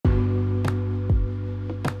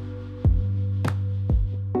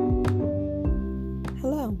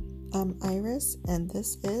Iris, and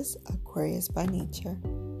this is Aquarius by Nature.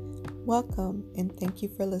 Welcome, and thank you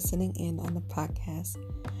for listening in on the podcast.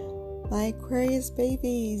 My Aquarius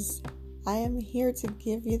babies, I am here to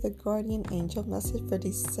give you the guardian angel message for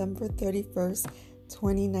December 31st,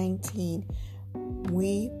 2019.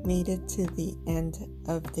 We made it to the end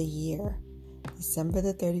of the year, December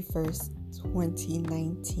the 31st,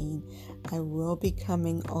 2019. I will be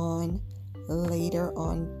coming on later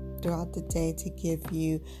on throughout the day to give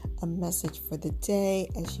you a message for the day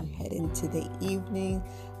as you head into the evening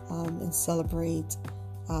and celebrate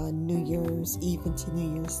New Year's Eve into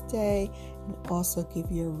New Year's Day, and also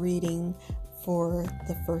give you a reading for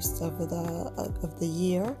the first of the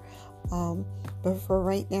year. But for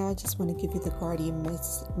right now, I just want to give you the guardian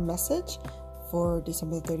message for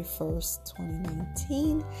December 31st,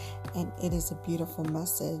 2019, and it is a beautiful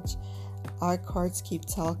message. Our cards keep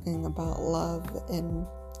talking about love and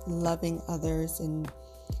loving others and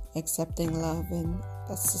accepting love, and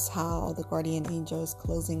that's just how the guardian angel is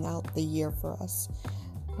closing out the year for us.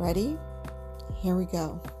 Ready? Here we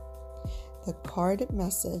go. The card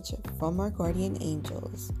message from our guardian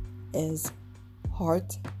angels is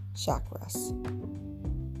heart chakras,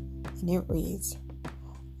 and it reads,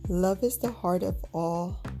 love is the heart of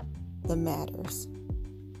all that matters.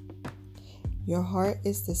 Your heart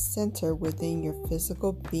is the center within your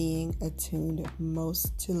physical being, attuned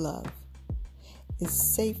most to love.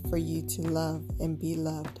 It's safe for you to love and be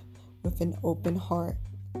loved with an open heart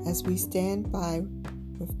as we stand by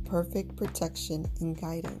with perfect protection and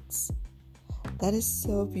guidance. That is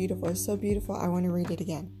so beautiful. It's so beautiful. I want to read it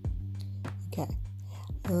again. Okay.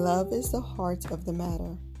 Love is the heart of the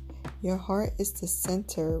matter. Your heart is the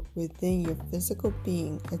center within your physical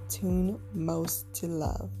being, attuned most to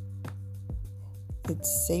love.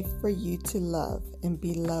 It's safe for you to love and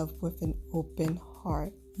be loved with an open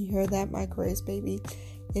heart. You hear that, my Aquarius baby?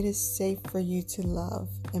 It is safe for you to love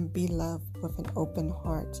and be loved with an open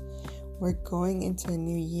heart. We're going into a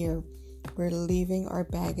new year. We're leaving our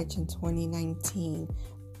baggage in 2019.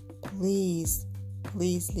 Please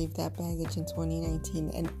leave that baggage in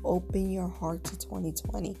 2019 and open your heart to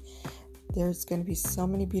 2020. There's going to be so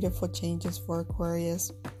many beautiful changes for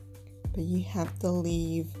Aquarius, but you have to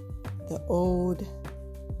leave the old,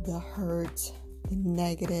 the hurt, the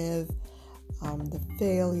negative, the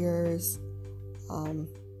failures,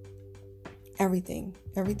 everything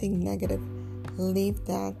negative. Leave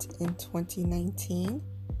that in 2019.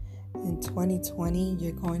 In 2020,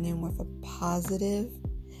 you're going in with a positive,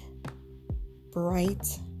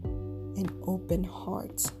 bright, and open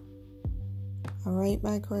heart. All right,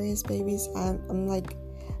 my Aquarius babies, I'm like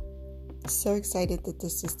so excited that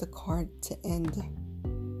this is the card to end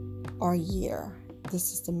our year.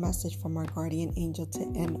 This is the message from our guardian angel to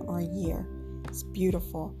end our year. It's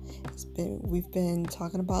beautiful. We've been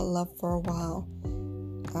talking about love for a while.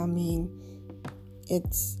 I mean,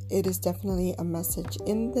 it is definitely a message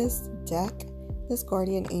in this deck, this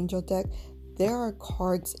guardian angel deck. There are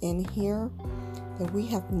cards in here that we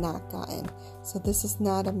have not gotten. So this is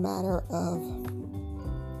not a matter of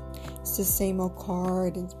it's the same old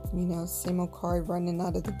card, same old card running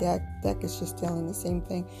out of the deck. Deck is just telling the same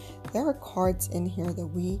thing. There are cards in here that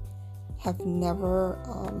we have never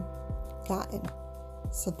gotten.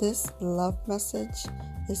 So this love message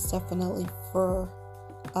is definitely for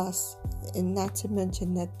us, and not to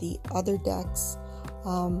mention that the other decks,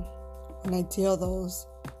 when I deal those,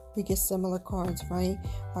 we get similar cards, right?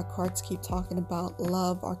 Our cards keep talking about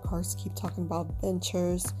love. Our cards keep talking about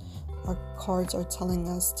ventures. Our cards are telling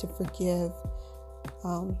us to forgive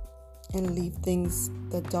and leave things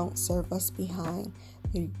that don't serve us behind.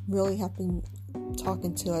 They really have been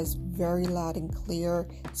talking to us very loud and clear,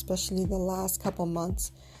 especially the last couple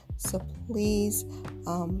months. So please,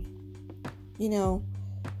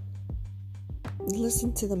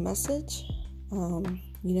 listen to the message.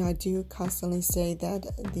 I do constantly say that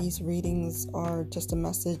these readings are just a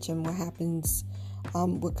message, and what happens,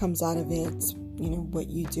 what comes out of it, what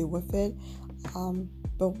you do with it.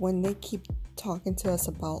 But when they keep talking to us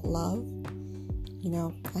about love,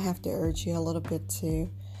 I have to urge you a little bit to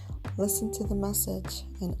listen to the message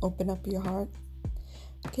and open up your heart.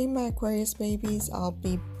 Okay, my Aquarius babies, I'll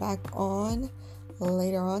be back on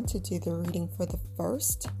later on to do the reading for the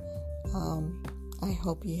first. I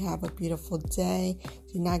hope you have a beautiful day.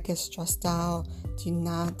 Do not get stressed out. Do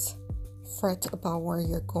not fret about where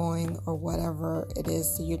you're going or whatever it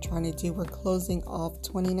is that you're trying to do. We're closing off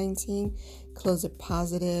 2019. Close it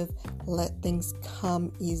positive. Let things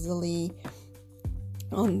come easily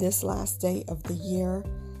on this last day of the year.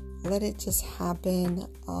 Let it just happen.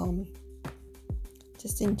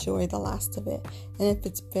 Just enjoy the last of it. And if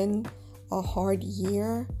it's been a hard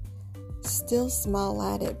year, still smile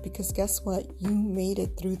at it, because guess what? You made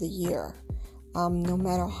it through the year. No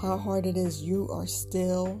matter how hard it is, you are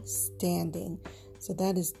still standing. So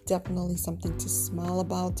that is definitely something to smile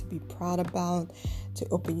about, to be proud about, to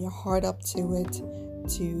open your heart up to it,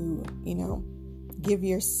 to, give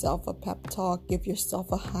yourself a pep talk, give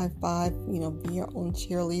yourself a high five, be your own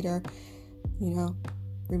cheerleader,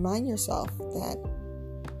 remind yourself that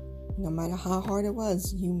no matter how hard it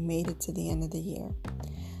was, you made it to the end of the year.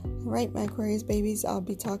 All right, my Aquarius babies, I'll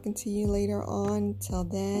be talking to you later on. Till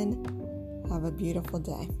then, have a beautiful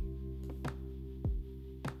day.